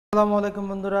আসসালামু আলাইকুম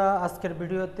বন্ধুরা, আজকের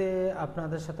ভিডিওতে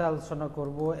আপনাদের সাথে আলোচনা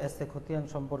করব এসে খতিয়ান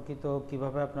সম্পর্কিত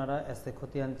কিভাবে আপনারা এসে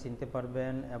খতিয়ান চিনতে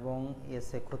পারবেন এবং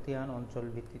এসে খতিয়ান অঞ্চল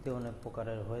ভিত্তিতে অনেক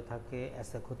প্রকারের হয়ে থাকে।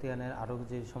 এসে খতিয়ানের আরও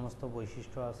যে সমস্ত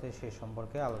বৈশিষ্ট্য আছে সেই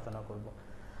সম্পর্কে আলোচনা করব।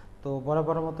 তো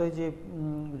বরাবর মতোই যে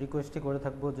রিকোয়েস্টটি করে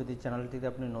থাকবো, যদি চ্যানেলটিতে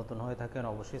আপনি নতুন হয়ে থাকেন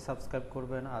অবশ্যই সাবস্ক্রাইব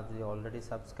করবেন, আর যদি অলরেডি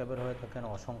সাবস্ক্রাইবার হয়ে থাকেন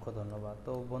অসংখ্য ধন্যবাদ।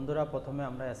 তো বন্ধুরা, প্রথমে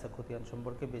আমরা এসে খতিয়ান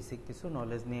সম্পর্কে বেসিক কিছু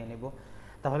নলেজ নিয়ে নেব,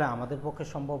 তাহলে আমাদের পক্ষে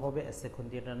সম্ভব হবে এসে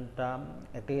খতিয়ানটা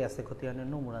একটি এসে খতিয়ানের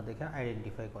নমুনা দেখে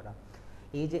আইডেন্টিফাই করা।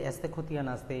 এই যে এসে খতিয়ান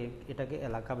আছে এটাকে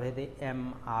এলাকা ভেদে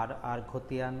আর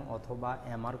খতিয়ান অথবা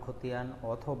আর খতিয়ান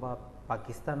অথবা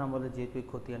পাকিস্তান আমলে যেহেতু এই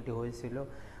খতিয়ানটি হয়েছিল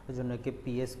ওই জন্য একে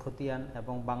পিএস খতিয়ান,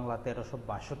 এবং বাংলা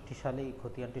 1362 সালে এই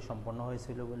খতিয়ানটি সম্পন্ন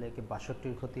হয়েছিল বলে একে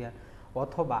 62 খতিয়ান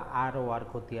অথবা আর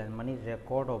খতিয়ান মানে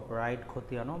রেকর্ড অফ রাইট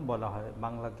খতিয়ানও বলা হয়।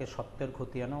 বাংলাকে সত্যের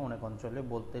খতিয়ানও অনেক অঞ্চলে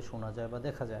বলতে শোনা যায় বা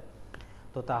দেখা যায়।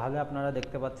 তো তাহলে আপনারা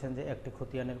দেখতে পাচ্ছেন যে একটি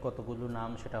খতিয়ানের কতগুলো নাম,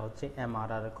 সেটা হচ্ছে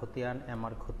আর খতিয়ান,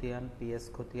 আর খতিয়ান, পিএস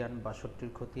খতিয়ান,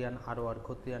 62 খতিয়ান, আর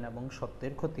খতিয়ান এবং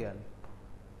সত্যের খতিয়ান।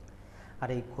 আর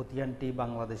এই খতিয়ানটি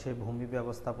বাংলাদেশের ভূমি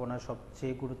ব্যবস্থাপনার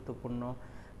সবচেয়ে গুরুত্বপূর্ণ,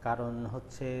 কারণ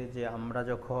হচ্ছে যে আমরা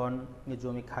যখন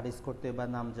জমি খারিজ করতে বা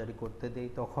নামজারি করতে দেই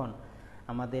তখন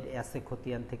আমাদের এসে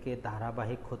খতিয়ান থেকে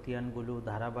ধারাবাহিক খতিয়ানগুলো,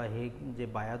 ধারাবাহিক যে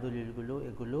বায়াদলিলগুলো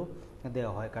এগুলো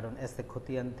দেওয়া হয়, কারণ এসে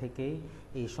খতিয়ান থেকেই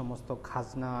এই সমস্ত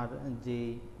খাজনার যে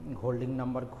হোল্ডিং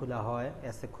নাম্বার খোলা হয়।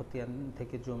 এসে খতিয়ান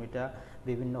থেকে জমিটা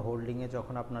বিভিন্ন হোল্ডিংয়ে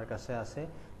যখন আপনার কাছে আসে,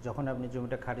 যখন আপনি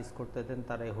জমিটা খারিজ করতে দেন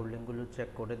তারা এই হোল্ডিংগুলো চেক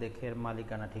করে দেখে এর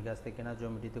মালিকানা ঠিক আছে কিনা,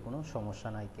 জমিটিতে কোনো সমস্যা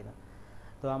নাই কিনা।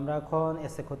 তো আমরা এখন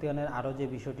এসে খতিয়ানের আরও যে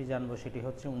বিষয়টি জানবো সেটি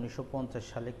হচ্ছে 1950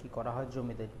 সালে কি করা হয়,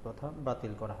 জমিদারি প্রথা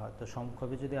বাতিল করা হয়। তো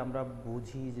সংক্ষেপে যদি আমরা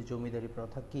বুঝি যে জমিদারি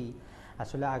প্রথা কি,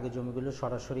 আসলে আগে জমিগুলো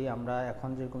সরাসরি আমরা এখন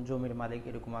যেরকম জমির মালিক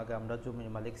এরকম আগে আমরা জমির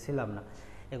মালিক ছিলাম না।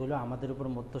 এগুলো আমাদের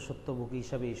উপর মধ্যস্বত্বভোগী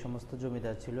হিসাবে এই সমস্ত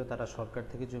জমিদার ছিল, তারা সরকার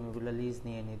থেকে জমিগুলো লিজ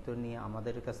নিয়ে নিত, নিয়ে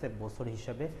আমাদের কাছে বছর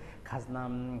হিসাবে খাজনা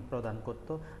প্রদান করত,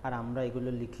 আর আমরা এগুলো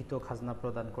লিখিত খাজনা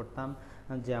প্রদান করতাম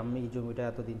যে আমি এই জমিটা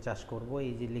এতদিন চাষ করব।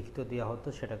 এই যে লিখিত দেওয়া হতো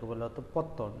সেটাকে বলা হতো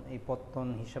পত্তন। এই পত্তন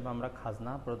হিসাবে আমরা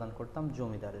খাজনা প্রদান করতাম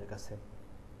জমিদারের কাছে।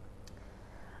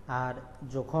 আর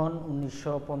যখন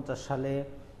 1950 সালে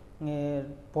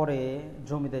পরে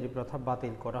জমিদারি প্রথা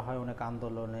বাতিল করা হয় অনেক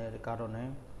আন্দোলনের কারণে,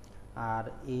 আর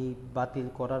এই বাতিল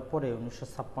করার পরে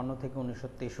 1956 থেকে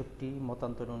 1963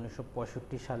 মতান্তরে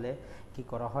 1965 সালে কি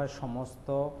করা হয়, সমস্ত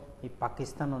এই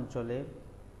পাকিস্তান অঞ্চলে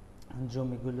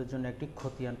জমিগুলোর জন্য একটি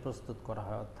খতিয়ান প্রস্তুত করা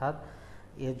হয়। অর্থাৎ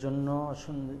এর জন্য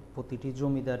প্রতিটি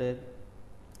জমিদারের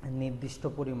নির্দিষ্ট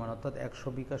পরিমাণ অর্থাৎ 100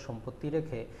 বিঘা সম্পত্তি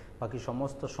রেখে বাকি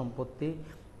সমস্ত সম্পত্তি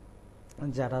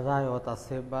যারা রায়ত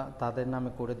আছে বা তাদের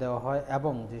নামে করে দেওয়া হয়,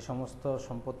 এবং যে সমস্ত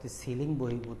সম্পত্তি সিলিং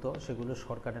বহির্ভূত সেগুলো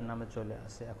সরকারের নামে চলে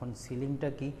আসে। এখন সিলিংটা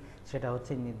কি, সেটা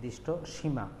হচ্ছে নির্দিষ্ট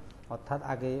সীমা। অর্থাৎ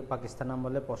আগে পাকিস্তান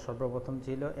আমলে সর্বপ্রথম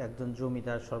ছিল একজন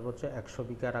জমিদার সর্বোচ্চ 100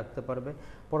 বিঘা রাখতে পারবে।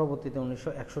 পরবর্তীতে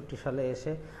 1961 সালে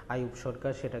এসে আইয়ুব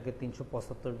সরকার সেটাকে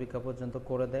 375 বিঘা পর্যন্ত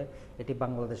করে দেয়। এটি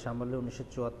বাংলাদেশ আমলে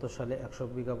 1974 সালে 100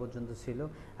 বিঘা পর্যন্ত ছিল,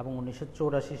 এবং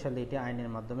 1984 সালে এটি আইনের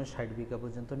মাধ্যমে 60 বিঘা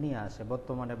পর্যন্ত নিয়ে আসে।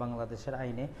 বর্তমানে বাংলাদেশের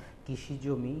আইনে কৃষি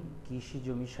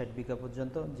জমি 60 বিঘা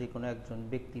পর্যন্ত যে কোনো একজন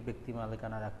ব্যক্তি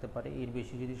মালিকানা রাখতে পারে। এর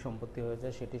বেশি যদি সম্পত্তি হয়ে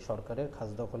যায় সেটি সরকারের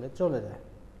খাজদখলে চলে যায়।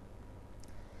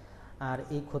 আর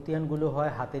এই খতিয়ানগুলো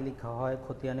হয় হাতে লেখা হয়,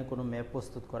 খতিয়ানে কোনো ম্যাপ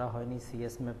প্রস্তুত করা হয়নি,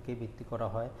 সিএস ম্যাপকে ভিত্তি করা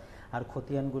হয়। আর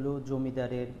খতিয়ানগুলো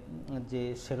জমিদারের যে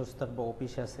সেরস্তার বা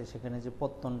অফিস আছে সেখানে যে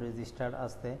পত্তন রেজিস্টার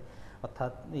আছে,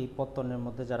 অর্থাৎ এই পত্তনের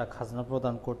মধ্যে যারা খাজনা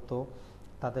প্রদান করত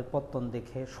তাদের পত্তন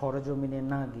দেখে সরেজমিনে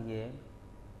না গিয়ে,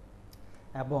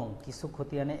 এবং কিছু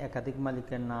খতিয়ানে একাধিক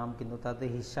মালিকের নাম কিন্তু তাদের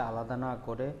হিস্সা আলাদা না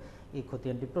করে এই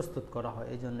খতিয়ানটি প্রস্তুত করা হয়।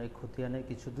 এই জন্য এই খতিয়ানের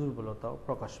কিছু দুর্বলতাও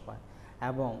প্রকাশ পায়।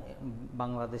 এবং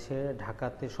বাংলাদেশের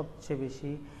ঢাকাতে সবচেয়ে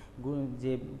বেশি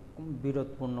যে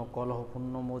বিরোধপূর্ণ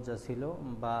কলহপূর্ণ মৌজা ছিল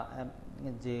বা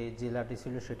যে জেলাটি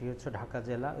ছিল সেটি হচ্ছে ঢাকা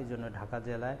জেলা। ওই জন্য ঢাকা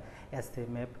জেলায় এসএ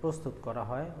ম্যাপ প্রস্তুত করা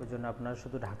হয়। ওই জন্য আপনারা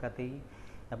শুধু ঢাকাতেই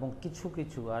এবং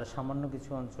কিছু আর সামান্য কিছু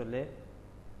অঞ্চলে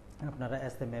আপনারা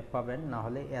এসএ ম্যাপ পাবেন, না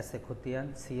হলে এসএ খতিয়ান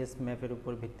সিএস ম্যাপের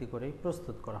উপর ভিত্তি করেই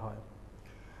প্রস্তুত করা হয়।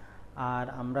 আর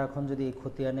আমরা এখন যদি এই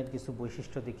খতিয়ানের কিছু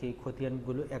বৈশিষ্ট্য দেখি, এই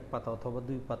খতিয়ানগুলো 1 পাতা অথবা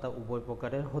 2 পাতা উভয়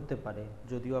প্রকারের হতে পারে।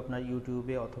 যদিও আপনার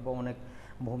ইউটিউবে অথবা অনেক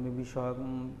ভূমি বিষয়ক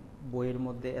বইয়ের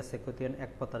মধ্যে এসএ খতিয়ান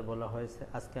 1 পাতার বলা হয়েছে।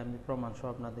 আজকে আমি প্রমাণসহ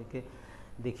আপনাদেরকে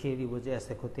দেখিয়ে দিব যে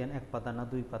এসএ খতিয়ান 1 পাতা না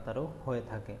 2 পাতারও হয়ে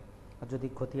থাকে। আর যদি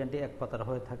খতিয়ানটি 1 পাতার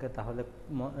হয়ে থাকে তাহলে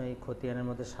এই খতিয়ানের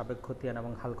মধ্যে সাবেক খতিয়ান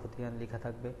এবং হাল খতিয়ান লেখা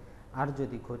থাকবে। আর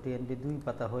যদি খতিয়ানটি 2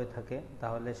 পাতা হয়ে থাকে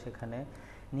তাহলে সেখানে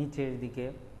নিচের দিকে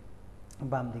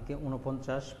বাম দিকে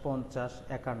 49, 50,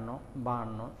 51,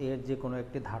 52 এর যে কোনো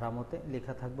একটি ধারা মতে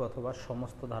লেখা থাকবে অথবা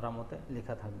সমস্ত ধারা মতে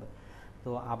লেখা থাকবে। তো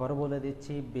আবারও বলে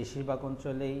দিচ্ছি, বেশিরভাগ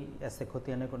অঞ্চলেই এসএ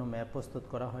খতিয়ানের কোনো ম্যাপ প্রস্তুত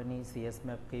করা হয়নি, সিএস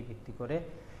ম্যাপকেই ভিত্তি করে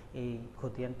এই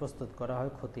খতিয়ান প্রস্তুত করা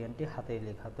হয়, খতিয়ানটি হাতেই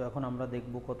লেখা। তো এখন আমরা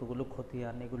দেখব কতগুলো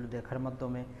খতিয়ান, এগুলো দেখার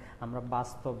মাধ্যমে আমরা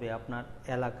বাস্তবে আপনার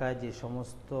এলাকায় যে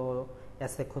সমস্ত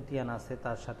এসএ খতিয়ান আছে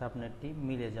তার সাথে আপনারটি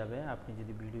মিলে যাবে আপনি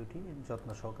যদি ভিডিওটি যত্ন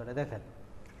সহকারে দেখেন।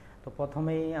 তো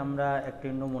প্রথমেই আমরা একটি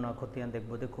নমুনা খতিয়ান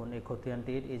দেখব। দেখুন এই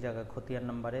খতিয়ানটির এই জায়গায় খতিয়ান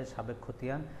নাম্বারে সাবেক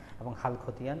খতিয়ান এবং হাল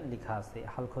খতিয়ান লেখা আছে।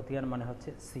 হাল খতিয়ান মানে হচ্ছে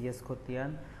সিএস খতিয়ান,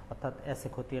 অর্থাৎ এসএ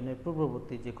খতিয়ানের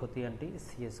পূর্ববর্তী যে খতিয়ানটি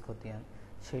সিএস খতিয়ান,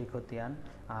 সেই খতিয়ান।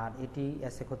 আর এটি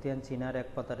এসএ খতিয়ান চিনার, এক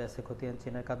পাতার এসএ খতিয়ান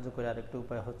চিনার কার্যকরী আরেকটি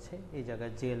উপায় হচ্ছে এই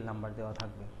জায়গায় জেএল নাম্বার দেওয়া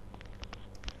থাকবে।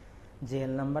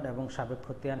 জেএল নাম্বার এবং সাবেক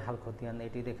খতিয়ান, হাল খতিয়ান,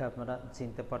 এটি দেখে আপনারা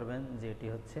চিনতে পারবেন যে এটি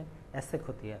হচ্ছে এসএ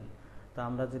খতিয়ান। তো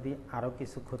আমরা যদি আরও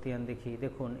কিছু খতিয়ান দেখি,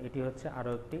 দেখুন এটি হচ্ছে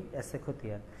আরও একটি এসএ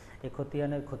খতিয়ান। এই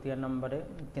খতিয়ানের খতিয়ান নাম্বারে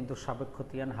কিন্তু সাবেক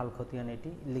খতিয়ান, হাল খতিয়ান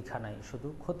এটি লেখা নাই, শুধু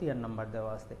খতিয়ান নাম্বার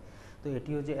দেওয়া আছে। তো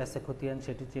এটিও যে এসএ খতিয়ান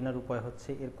সেটি চেনার উপায় হচ্ছে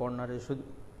এর কর্নারে শুধু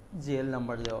জেএল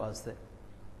নাম্বার দেওয়া আছে।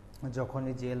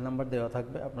 যখনই জেএল নাম্বার দেওয়া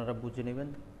থাকবে আপনারা বুঝে নেবেন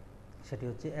সেটি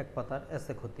হচ্ছে এক পাতার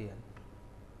এসএ খতিয়ান।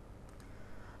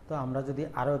 তো আমরা যদি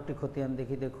আরও একটি খতিয়ান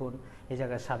দেখি, দেখুন এই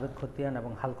জায়গায় সাবেক খতিয়ান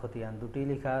এবং হাল খতিয়ান দুটিই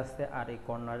লেখা আছে আর এই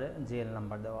কর্নারে জেএল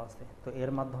নাম্বার দেওয়া আছে। তো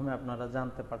এর মাধ্যমে আপনারা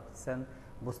জানতে পারতেছেন,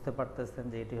 বুঝতে পারতেছেন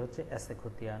যে এটি হচ্ছে এসএ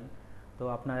খতিয়ান। তো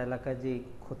আপনার এলাকায় যে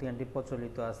খতিয়ানটি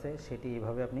প্রচলিত আছে সেটি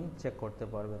এইভাবে আপনি চেক করতে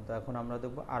পারবেন। তো এখন আমরা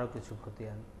দেখব আরও কিছু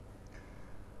খতিয়ান।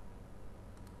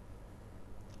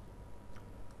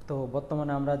 তো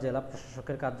বর্তমানে আমরা জেলা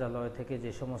প্রশাসকের কার্যালয় থেকে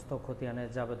যে সমস্ত খতিয়ানের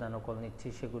জাবেদা নকল নিচ্ছি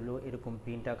সেগুলো এরকম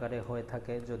প্রিন্ট আকারে হয়ে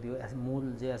থাকে, যদিও মূল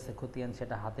যে আছে খতিয়ান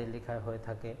সেটা হাতের লেখায় হয়ে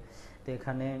থাকে। তো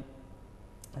এখানে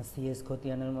সিএস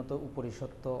খতিয়ানের মতো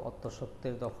উপরিসত্ত্ব,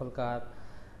 অর্থসত্ত্বের দখলকার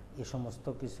এ সমস্ত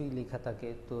কিছুই লেখা থাকে।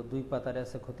 তো দুই পাতার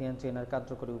আছে খতিয়ান চেনার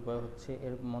কার্যকরী উপায় হচ্ছে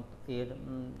এর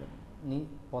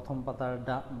প্রথম পাতার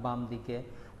বাম দিকে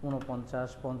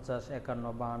 49, 50, 51,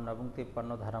 52 এবং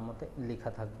 53 ধারা মতে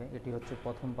লেখা থাকবে। এটি হচ্ছে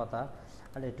প্রথম পাতা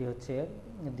আর এটি হচ্ছে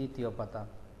দ্বিতীয় পাতা।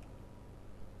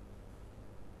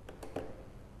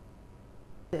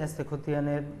 এসএ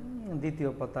খতিয়ানের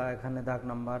দ্বিতীয় পাতা, এখানে দাগ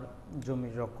নাম্বার,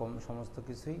 জমির রকম সমস্ত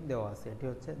কিছুই দেওয়া আছে। এটি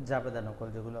হচ্ছে জাবেদা নকল,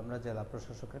 যেগুলো আমরা জেলা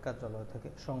প্রশাসকের কার্যালয় থেকে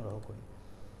সংগ্রহ করি।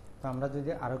 তো আমরা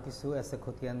যদি আরও কিছু এসএ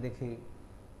খতিয়ান দেখি,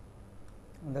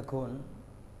 দেখুন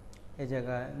এই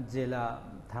জায়গায় জেলা,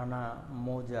 থানা,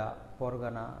 মৌজা,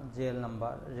 Pargana, JL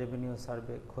number, revenue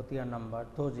survey, খতিয়ান নাম্বার,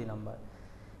 তহজি নাম্বার,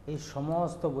 এই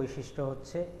সমস্ত বৈশিষ্ট্য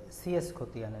হচ্ছে সিএস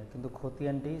খতিয়ানের, কিন্তু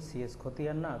খতিয়ানটি সিএস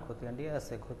খতিয়ান না, খতিয়ানটি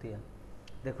এসএ খতিয়ান।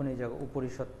 দেখুন এই জায়গায়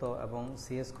উপরিসত্ত্ব এবং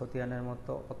সিএস খতিয়ানের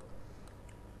মতো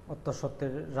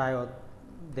অর্থসত্ত্বের রায়ত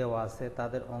দেওয়া আছে,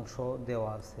 তাদের অংশ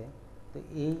দেওয়া আছে। তো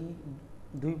এই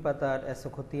দুই পাতার এসএ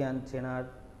খতিয়ান চেনার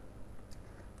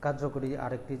কার্যকরী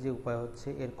আরেকটি যে উপায় হচ্ছে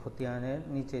এর খতিয়ানের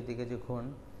নিচের দিকে যখন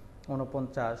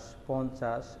 49,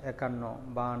 50, 51,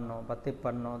 52 বা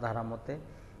 53 ধারা মতে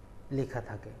লেখা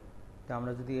থাকে। তো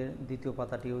আমরা যদি এর দ্বিতীয়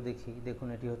পাতাটিও দেখি, দেখুন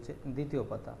এটি হচ্ছে দ্বিতীয়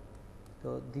পাতা। তো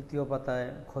দ্বিতীয় পাতায়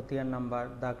খতিয়ান নাম্বার,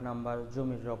 দাগ নাম্বার,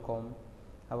 জমির রকম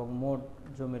এবং মোট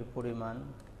জমির পরিমাণ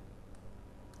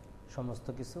সমস্ত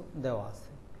কিছু দেওয়া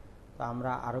আছে। তো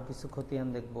আমরা আরও কিছু খতিয়ান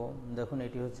দেখব। দেখুন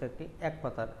এটি হচ্ছে একটি এক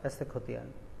পাতার এসএ খতিয়ান।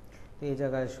 তো এই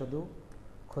জায়গায় শুধু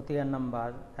খতিয়ান নাম্বার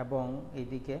এবং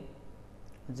এইদিকে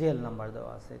জেএল নাম্বার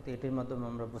দেওয়া আছে। তো এটির মাধ্যমে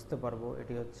আমরা বুঝতে পারবো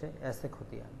এটি হচ্ছে এসএ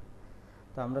খতিয়ান।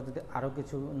 তো আমরা যদি আরও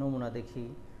কিছু নমুনা দেখি,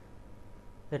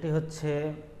 এটি হচ্ছে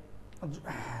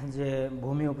যে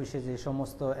ভূমি অফিসে যে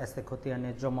সমস্ত এসএ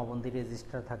খতিয়ানের জমাবন্দি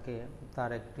রেজিস্টার থাকে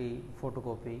তার একটি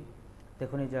ফটোকপি।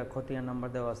 দেখুন এই যা খতিয়ান নাম্বার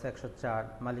দেওয়া আছে 104,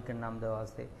 মালিকের নাম দেওয়া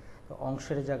আছে। তো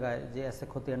অংশের জায়গায় যে এসএ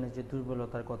খতিয়ানের যে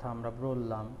দুর্বলতার কথা আমরা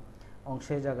বললাম,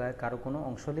 অংশের জায়গায় কারো কোনো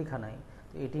অংশ লেখা নাই।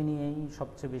 তো এটি নিয়েই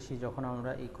সবচেয়ে বেশি যখন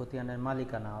আমরা এই খতিয়ানের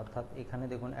মালিকানা, অর্থাৎ এখানে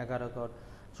দেখুন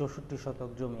 11/64 শতক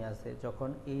জমি আছে, যখন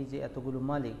এই যে এতগুলো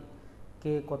মালিক,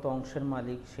 কে কত অংশের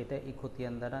মালিক সেটা এই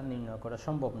খতিয়ান দ্বারা নির্ণয় করা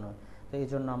সম্ভব নয়। তো এই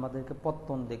জন্য আমাদেরকে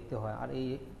পত্তন দেখতে হয়, আর এই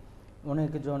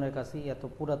অনেকজনের কাছেই এত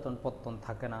পুরাতন পত্তন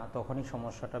থাকে না, তখনই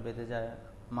সমস্যাটা বেঁধে যায়,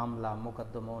 মামলা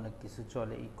মোকদ্দমা অনেক কিছু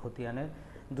চলে এই খতিয়ানের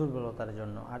দুর্বলতার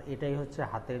জন্য। আর এটাই হচ্ছে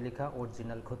হাতের লেখা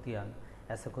অরিজিনাল খতিয়ান।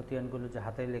 এসএ খতিয়ানগুলো যে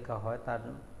হাতের লেখা হয় তার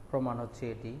প্রমাণ হচ্ছে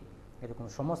এটি, এরকম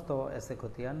সমস্ত এসএ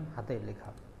খতিয়ান হাতের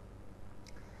লেখা।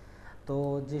 তো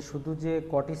যে শুধু যে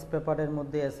কটিস পেপারের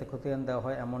মধ্যে এসএ খতিয়ান দেওয়া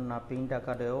হয় এমন না, প্রিন্ট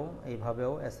আকারেও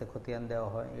এইভাবেও এসএ খতিয়ান দেওয়া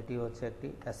হয়। এটি হচ্ছে একটি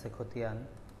এসএ খতিয়ান।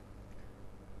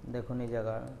 দেখুন এই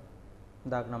জায়গা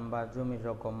দাগ নাম্বার, জমির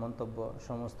রকম, মন্তব্য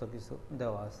সমস্ত কিছু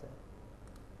দেওয়া আছে।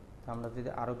 আমরা যদি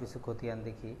আরও কিছু খতিয়ান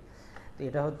দেখি, তো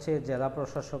এটা হচ্ছে জেলা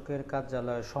প্রশাসকের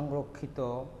কার্যালয়ে সংরক্ষিত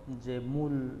যে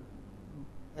মূল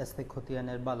এসে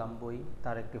খতিয়ানের বালাম বই,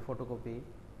 তার একটি ফটোকপি।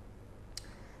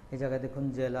 এই জায়গায় দেখুন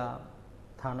জেলা,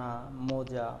 থানা,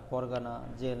 মৌজা, Pargana,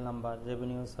 jail number,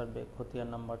 revenue survey, খতিয়ান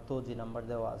নাম্বার, তজি নাম্বার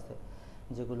দেওয়া আছে,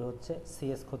 যেগুলো হচ্ছে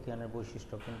সিএস খতিয়ানের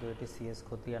বৈশিষ্ট্য। কিন্তু এটি সিএস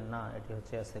খতিয়ান না, এটি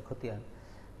হচ্ছে এসে খতিয়ান।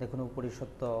 দেখুন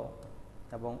উপরিসত্ত্ব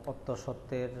এবং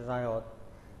অত্যসত্ত্বের রায়ত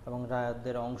এবং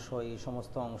রায়তদের অংশ, এই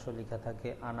সমস্ত অংশ লেখা থাকে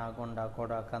আনা, গন্ডা,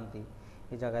 কড়া, কান্তি।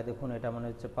 এই জায়গায় দেখুন এটা মানে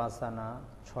হচ্ছে 5 আনা,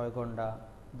 6 গন্ডা,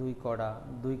 2 কড়া,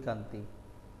 2 কান্তি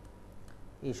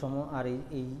এই সময়। আর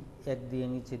এই এক দিয়ে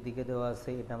নিচের দিকে দেওয়া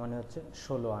আছে, এটা মানে হচ্ছে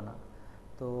 16 আনা।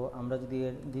 তো আমরা যদি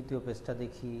এর দ্বিতীয় পেজটা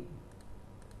দেখি,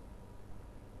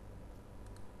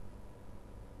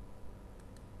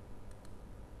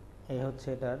 এই হচ্ছে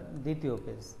এটার দ্বিতীয়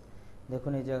পেজ।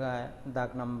 দেখুন এই জায়গায়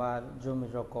দাগ নাম্বার,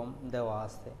 জমির রকম দেওয়া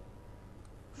আছে,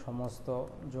 সমস্ত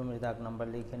জমির দাগ নাম্বার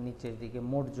লিখে নিচের দিকে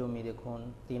মোট জমি দেখুন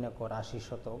 3 একর 80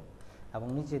 শতক, এবং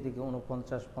নিচের দিকে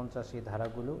 49, 85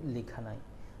 ধারাগুলো লেখা নাই।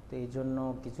 তো এই জন্য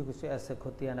কিছু কিছু এসে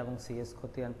খতিয়ান এবং সিএস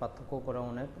খতিয়ান পার্থক্য করা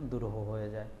অনেক দুরূহ হয়ে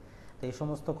যায়। তো এই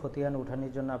সমস্ত খতিয়ান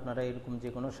উঠানোর জন্য আপনারা এরকম যে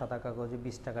কোনো সাদা কাগজে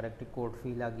 20 টাকার একটি কোড ফি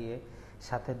লাগিয়ে,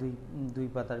 সাথে দুই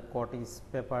পাতার কটিস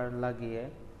পেপার লাগিয়ে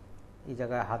এই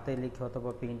জায়গায় হাতে লিখে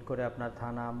অথবা প্রিন্ট করে আপনার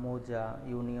থানা, মৌজা,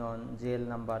 ইউনিয়ন, জেল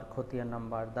নাম্বার, খতিয়ান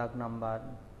নাম্বার, দাগ নাম্বার,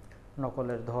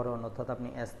 নকলের ধরন, অর্থাৎ আপনি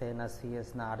এসএ না সিএস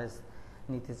না আরএস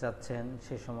নিতে চাচ্ছেন,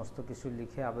 সে সমস্ত কিছু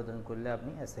লিখে আবেদন করলে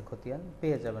আপনি এসএ খতিয়ান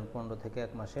পেয়ে যাবেন 15 থেকে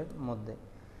 1 মাসের মধ্যে।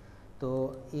 তো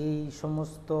এই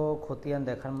সমস্ত খতিয়ান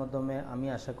দেখার মাধ্যমে আমি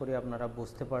আশা করি আপনারা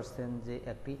বুঝতে পারছেন যে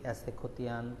একটি এসএ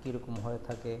খতিয়ান কীরকম হয়ে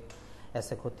থাকে।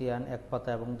 এসএ খতিয়ান 1 পাতা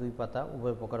এবং 2 পাতা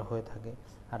উভয় প্রকার হয়ে থাকে।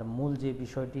 আর মূল যে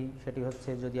বিষয়টি সেটি হচ্ছে,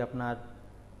 যদি আপনার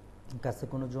কাছে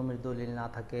কোনো জমির দলিল না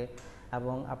থাকে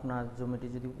এবং আপনার জমিটি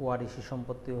যদি ওয়ারিশি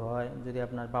সম্পত্তি হয়, যদি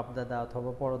আপনার বাপদাদা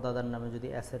অথবা পরদাদার নামে যদি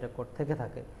এসএ রেকর্ড থেকে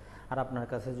থাকে, আর আপনার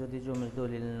কাছে যদি জমির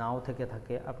দলিল নাও থেকে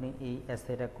থাকে, আপনি এই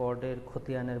এসএ রেকর্ডের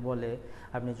খতিয়ানের বলে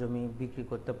আপনি জমি বিক্রি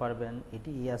করতে পারবেন।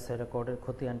 এই এসএ রেকর্ডের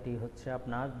খতিয়ানটি হচ্ছে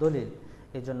আপনার দলিল।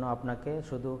 এজন্য আপনাকে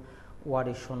শুধু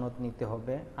ওয়ারিশ সনদ নিতে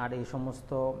হবে। আর এই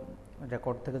সমস্ত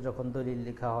রেকর্ড থেকে যখন দলিল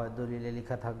লেখা হয়, দলিলে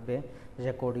লেখা থাকবে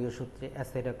রেকর্ডীয় সূত্রে,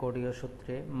 এসএ রেকর্ডীয়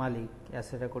সূত্রে মালিক,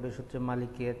 এসএ রেকর্ডীয় সূত্রে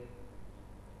মালিকের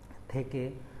থেকে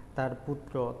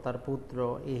তার পুত্র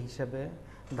এই হিসাবে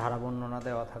ধারা বর্ণনা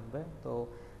দেওয়া থাকবে। তো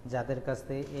যাদের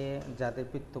কাছে যাদের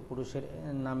পিতৃপুরুষের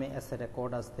নামে এসএ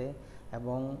রেকর্ড আছে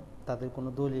এবং তাদের কোনো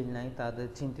দলিল নাই, তাদের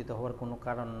চিন্তিত হওয়ার কোনো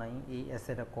কারণ নাই। এই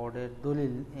এসএ রেকর্ডের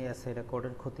দলিল, এই এসএ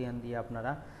রেকর্ডের খতিয়ান দিয়ে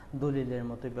আপনারা দলিলের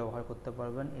মতোই ব্যবহার করতে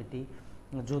পারবেন। এটি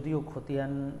যদিও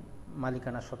খতিয়ান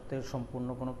মালিকানা সত্ত্বের সম্পূর্ণ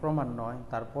কোনো প্রমাণ নয়,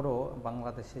 তারপরও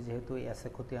বাংলাদেশে যেহেতু এসএ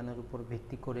খতিয়ানের উপর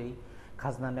ভিত্তি করেই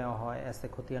খাজনা নেওয়া হয়, এসএ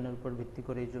খতিয়ানের উপর ভিত্তি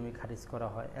করেই জমি খারিজ করা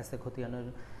হয়, এসএ খতিয়ানের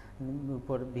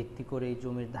উপর ভিত্তি করেই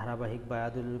জমির ধারাবাহিক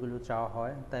বায়াদলিলগুলো চাওয়া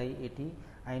হয়, তাই এটি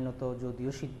আইনত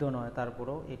যদিও সিদ্ধ নয়,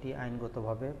 তারপরেও এটি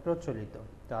আইনগতভাবে প্রচলিত।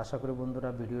 তো আশা করি বন্ধুরা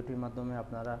ভিডিওটির মাধ্যমে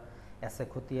আপনারা এসএ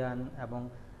খতিয়ান এবং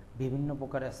বিভিন্ন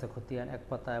প্রকার এসএ খতিয়ান, 1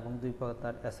 পাতা এবং 2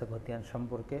 পাতার এসএ খতিয়ান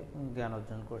সম্পর্কে জ্ঞান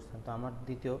অর্জন করছেন। তো আমার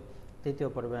তৃতীয়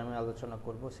পর্বে আমি আলোচনা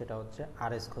করব, সেটা হচ্ছে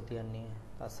আরএস খতিয়ান নিয়ে।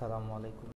 আসসালামু আলাইকুম।